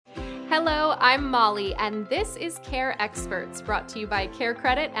Hello, I'm Molly, and this is Care Experts, brought to you by Care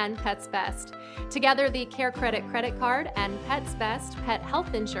Credit and Pets Best. Together, the Care Credit credit card and Pets Best pet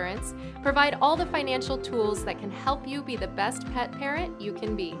health insurance provide all the financial tools that can help you be the best pet parent you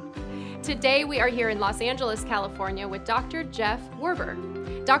can be. Today, we are here in Los Angeles, California with Dr. Jeff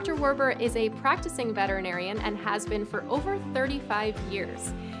Werber. Dr. Werber is a practicing veterinarian and has been for over 35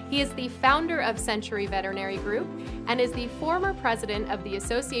 years. He is the founder of Century Veterinary Group and is the former president of the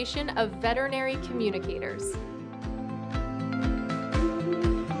Association of Veterinary Communicators.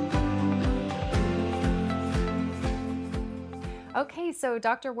 Okay, so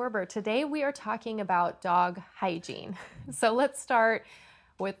Dr. Werber, today we are talking about dog hygiene. So let's start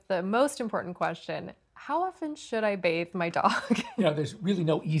with the most important question. How often should I bathe my dog? There's really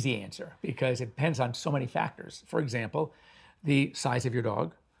no easy answer because it depends on so many factors. For example, the size of your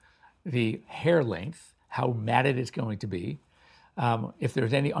dog, the hair length, how matted it's going to be, if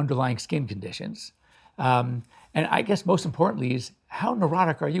there's any underlying skin conditions. And I guess most importantly is how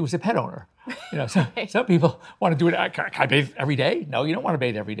neurotic are you as a pet owner? Some people want to do it. Can I bathe every day? No, you don't want to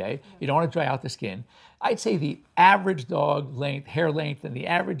bathe every day. You don't want to dry out the skin. I'd say the average dog length, hair length, and the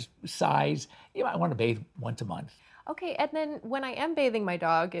average size, you might want to bathe once a month. Okay, and then when I am bathing my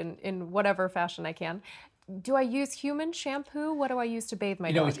dog in whatever fashion I can, do I use human shampoo? What do I use to bathe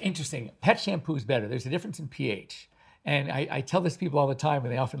my dog? It's interesting. Pet shampoo is better. There's a difference in pH. And I tell this to people all the time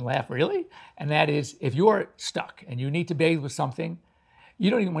and they often laugh, really? And that is, if you're stuck and you need to bathe with something, you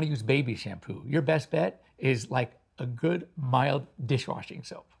don't even want to use baby shampoo. Your best bet is like a good, mild dishwashing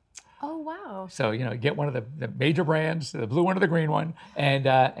soap. Oh, wow. So, get one of the major brands, the blue one or the green one,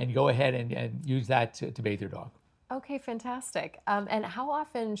 and go ahead and use that to bathe your dog. Okay, fantastic. And how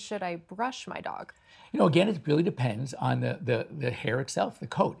often should I brush my dog? Again, it really depends on the hair itself, the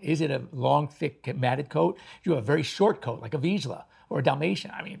coat. Is it a long, thick, matted coat? Do you have a very short coat, like a Vizsla or a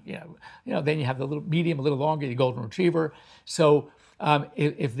Dalmatian? Then you have the little medium, a little longer, the Golden Retriever. So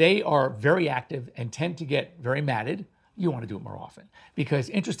if they are very active and tend to get very matted, you want to do it more often. Because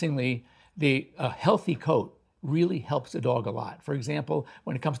interestingly, a healthy coat really helps the dog a lot. For example,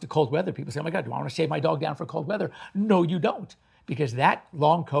 when it comes to cold weather, people say, oh my God, do I want to shave my dog down for cold weather? No, you don't. Because that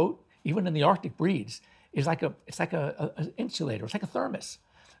long coat, even in the Arctic breeds, is like an insulator. It's like a thermos.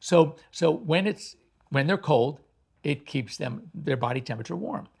 So when they're cold, it keeps their body temperature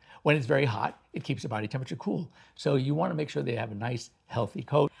warm. When it's very hot, it keeps their body temperature cool. So you want to make sure they have a nice, healthy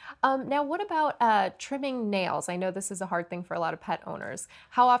coat. Now, what about trimming nails? I know this is a hard thing for a lot of pet owners.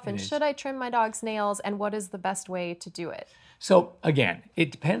 How often should I trim my dog's nails, and what is the best way to do it? So again,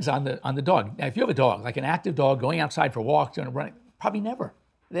 it depends on the dog. Now, if you have a dog, like an active dog going outside for walks, running, probably never.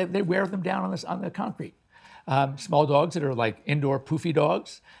 They wear them down on the concrete. Small dogs that are like indoor poofy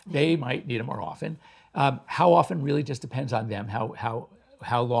dogs, they might need them more often. How often really just depends on them,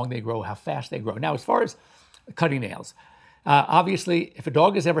 how long they grow, how fast they grow. Now, as far as cutting nails, obviously, if a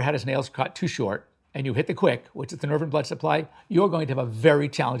dog has ever had his nails cut too short and you hit the quick, which is the nerve and blood supply, you're going to have a very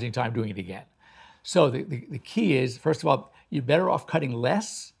challenging time doing it again. So the key is, first of all, you're better off cutting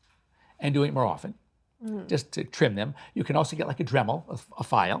less and doing it more often, just to trim them. You can also get like a Dremel, a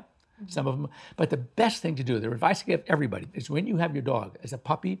file, some of them. But the best thing to do, the advice I give everybody, is when you have your dog as a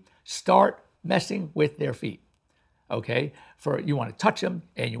puppy, start messing with their feet. Okay, you want to touch them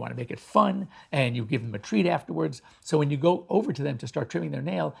and you want to make it fun and you give them a treat afterwards. So when you go over to them to start trimming their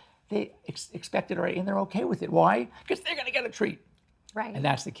nail, they expect it already and they're okay with it. Why? Because they're going to get a treat. Right. And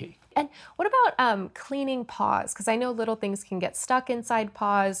that's the key. And what about cleaning paws? Because I know little things can get stuck inside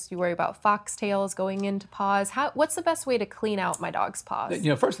paws. You worry about foxtails going into paws. What's the best way to clean out my dog's paws?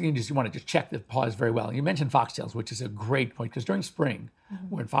 First thing you want to just check the paws very well. And you mentioned foxtails, which is a great point because during spring,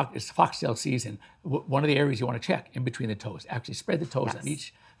 when it's foxtail season, one of the areas you want to check in between the toes. Actually spread the toes on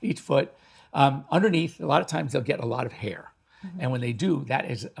each foot. Underneath, a lot of times they'll get a lot of hair. And when they do,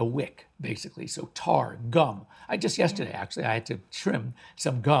 that is a wick, basically. So tar, gum. Yesterday, actually, I had to trim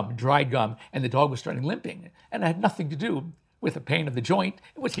some gum, dried gum, and the dog was starting limping. And it had nothing to do with the pain of the joint.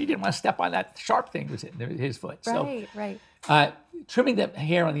 It was he didn't want to step on that sharp thing that was hitting his foot. Right. Trimming the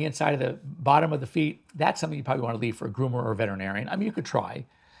hair on the inside of the bottom of the feet, that's something you probably want to leave for a groomer or a veterinarian. I mean, you could try.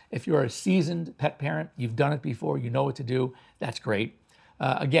 If you're a seasoned pet parent, you've done it before, you know what to do, that's great.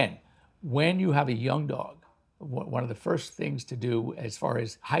 Again, when you have a young dog, one of the first things to do as far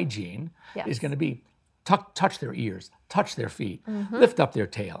as hygiene is going to be touch their ears, touch their feet, lift up their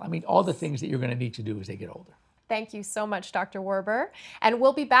tail. I mean, all the things that you're going to need to do as they get older. Thank you so much, Dr. Werber. And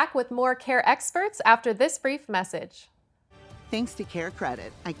we'll be back with more Care Experts after this brief message. Thanks to Care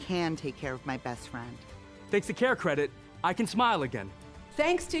Credit, I can take care of my best friend. Thanks to Care Credit, I can smile again.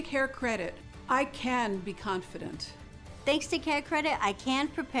 Thanks to Care Credit, I can be confident. Thanks to Care Credit, I can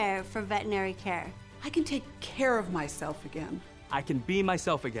prepare for veterinary care. I can take care of myself again. I can be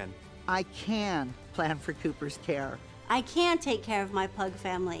myself again. I can plan for Cooper's care. I can take care of my pug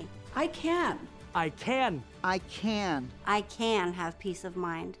family. I can. I can. I can. I can have peace of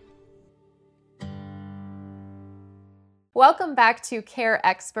mind. Welcome back to Care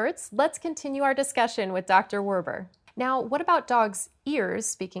Experts. Let's continue our discussion with Dr. Werber. Now, what about dogs' ears?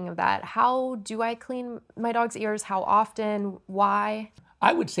 Speaking of that, how do I clean my dog's ears? How often? Why?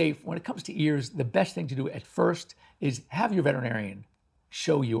 I would say when it comes to ears, the best thing to do at first is have your veterinarian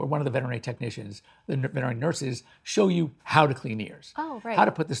show you, or one of the veterinary technicians, the veterinary nurses, show you how to clean ears. Oh, right. How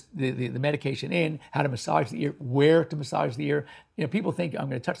to put the medication in, how to massage the ear, where to massage the ear. You know, people think I'm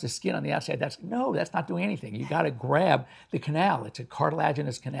going to touch the skin on the outside. That's not doing anything. You got to grab the canal. It's a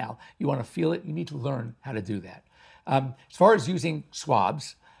cartilaginous canal. You want to feel it. You need to learn how to do that. As far as using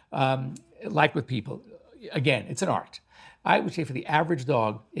swabs, like with people, again, it's an art. I would say for the average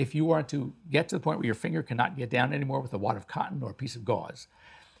dog, if you want to get to the point where your finger cannot get down anymore with a wad of cotton or a piece of gauze,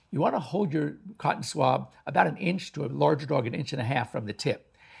 you want to hold your cotton swab about an inch to a larger dog, 1.5 inches from the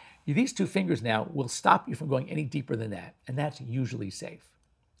tip. These two fingers now will stop you from going any deeper than that, and that's usually safe.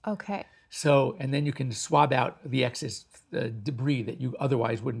 Okay. So, and then you can swab out the excess debris that you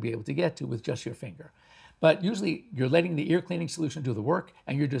otherwise wouldn't be able to get to with just your finger. But usually you're letting the ear cleaning solution do the work,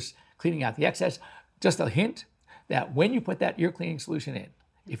 and you're just cleaning out the excess. Just a hint that when you put that ear cleaning solution in,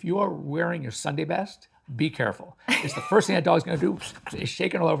 if you are wearing your Sunday best, be careful. It's the first thing that dog's going to do is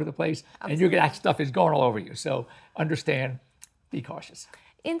shaking all over the place, and that stuff is going all over you. So understand, be cautious.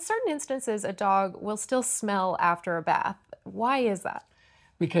 In certain instances, a dog will still smell after a bath. Why is that?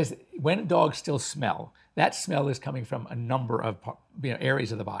 Because when dogs still smell, that smell is coming from a number of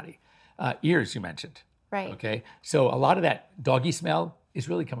areas of the body. Ears, you mentioned. Right. Okay. So a lot of that doggy smell is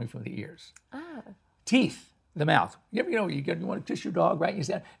really coming from the ears. Ah. Teeth. The mouth. You want to kiss your dog, right?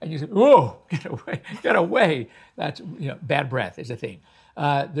 And you say, "Whoa, get away!" That's bad breath is a thing.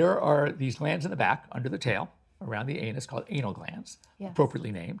 There are these glands in the back under the tail, around the anus, called anal glands, yes.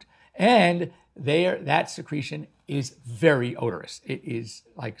 Appropriately named, and that secretion is very odorous. It is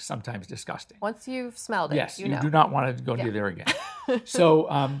sometimes disgusting. Once you've smelled it, yes, you know. do not want to go near there again. So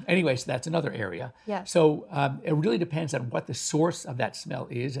anyways, that's another area. Yes. So it really depends on what the source of that smell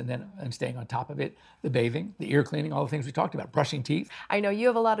is, and staying on top of it. The bathing, the ear cleaning, all the things we talked about, brushing teeth. I know you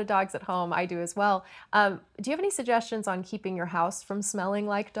have a lot of dogs at home. I do as well. Do you have any suggestions on keeping your house from smelling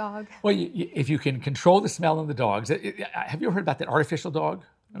like dog? Well, if you can control the smell in the dogs. Have you ever heard about that artificial dog?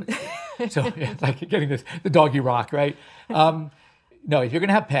 So like getting the doggy rock, right? No, if you're going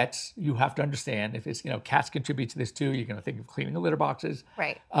to have pets, you have to understand if it's, cats contribute to this too. You're going to think of cleaning the litter boxes.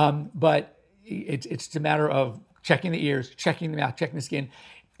 Right. But it's a matter of checking the ears, checking the mouth, checking the skin.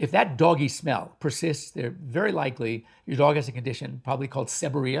 If that doggy smell persists, they're very likely your dog has a condition probably called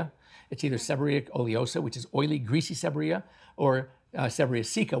seborrhea. It's either seborrheic oleosa, which is oily, greasy seborrhea, or seborrhea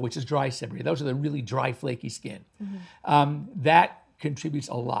sicca, which is dry seborrhea. Those are the really dry, flaky skin. Mm-hmm. That contributes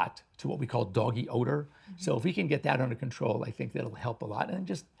a lot to what we call doggy odor. Mm-hmm. So if we can get that under control, I think that'll help a lot. And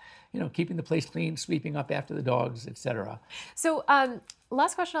just, keeping the place clean, sweeping up after the dogs, etc. So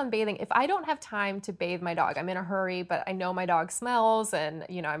last question on bathing. If I don't have time to bathe my dog, I'm in a hurry, but I know my dog smells and,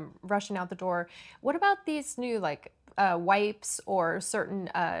 I'm rushing out the door. What about these new wipes or certain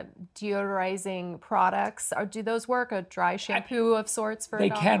deodorizing products? Or do those work? A dry shampoo of sorts for a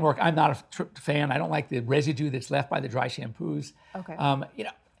dog? They can work. I'm not a fan. I don't like the residue that's left by the dry shampoos. Okay.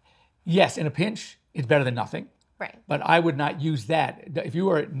 Yes, in a pinch, it's better than nothing. Right. But I would not use that. If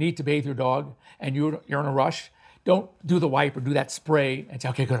you need to bathe your dog and you're in a rush, don't do the wipe or do that spray and say,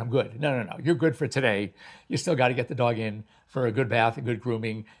 okay, good, I'm good. No. You're good for today. You still got to get the dog in for a good bath, a good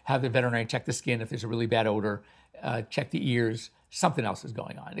grooming, have the veterinarian check the skin if there's a really bad odor, check the ears. Something else is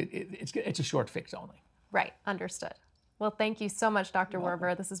going on. It's a short fix only. Right. Understood. Well, thank you so much, Dr.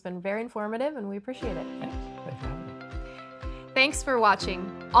 Werber. This has been very informative and we appreciate it. Thanks for having me. Thanks for watching.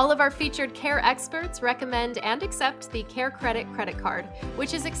 All of our featured care experts recommend and accept the Care Credit credit card,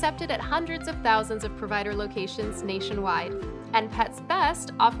 which is accepted at hundreds of thousands of provider locations nationwide. And Pets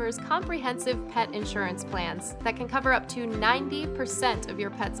Best offers comprehensive pet insurance plans that can cover up to 90% of your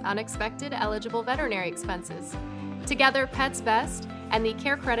pet's unexpected eligible veterinary expenses. Together, Pets Best and the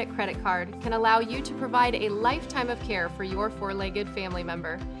Care Credit credit card can allow you to provide a lifetime of care for your four-legged family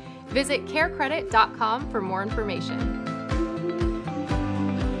member. Visit carecredit.com for more information.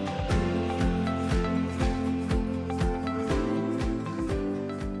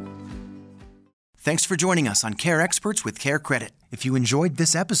 Thanks for joining us on Care Experts with Care Credit. If you enjoyed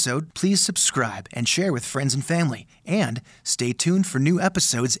this episode, please subscribe and share with friends and family. And stay tuned for new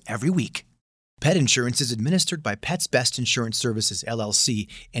episodes every week. Pet insurance is administered by Pets Best Insurance Services, LLC,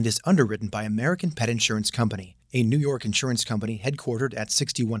 and is underwritten by American Pet Insurance Company, a New York insurance company headquartered at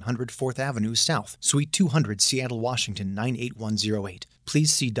 6100 4th Avenue South, Suite 200, Seattle, Washington, 98108.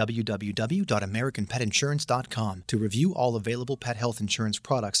 Please see www.americanpetinsurance.com to review all available pet health insurance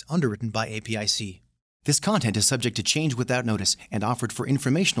products underwritten by APIC. This content is subject to change without notice and offered for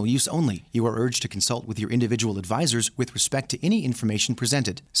informational use only. You are urged to consult with your individual advisors with respect to any information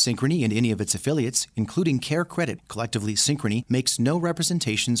presented. Synchrony and any of its affiliates, including Care Credit, collectively Synchrony, makes no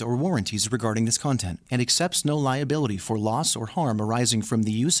representations or warranties regarding this content and accepts no liability for loss or harm arising from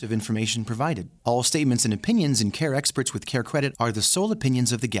the use of information provided. All statements and opinions in Care Experts with Care Credit are the sole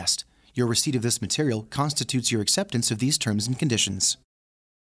opinions of the guest. Your receipt of this material constitutes your acceptance of these terms and conditions.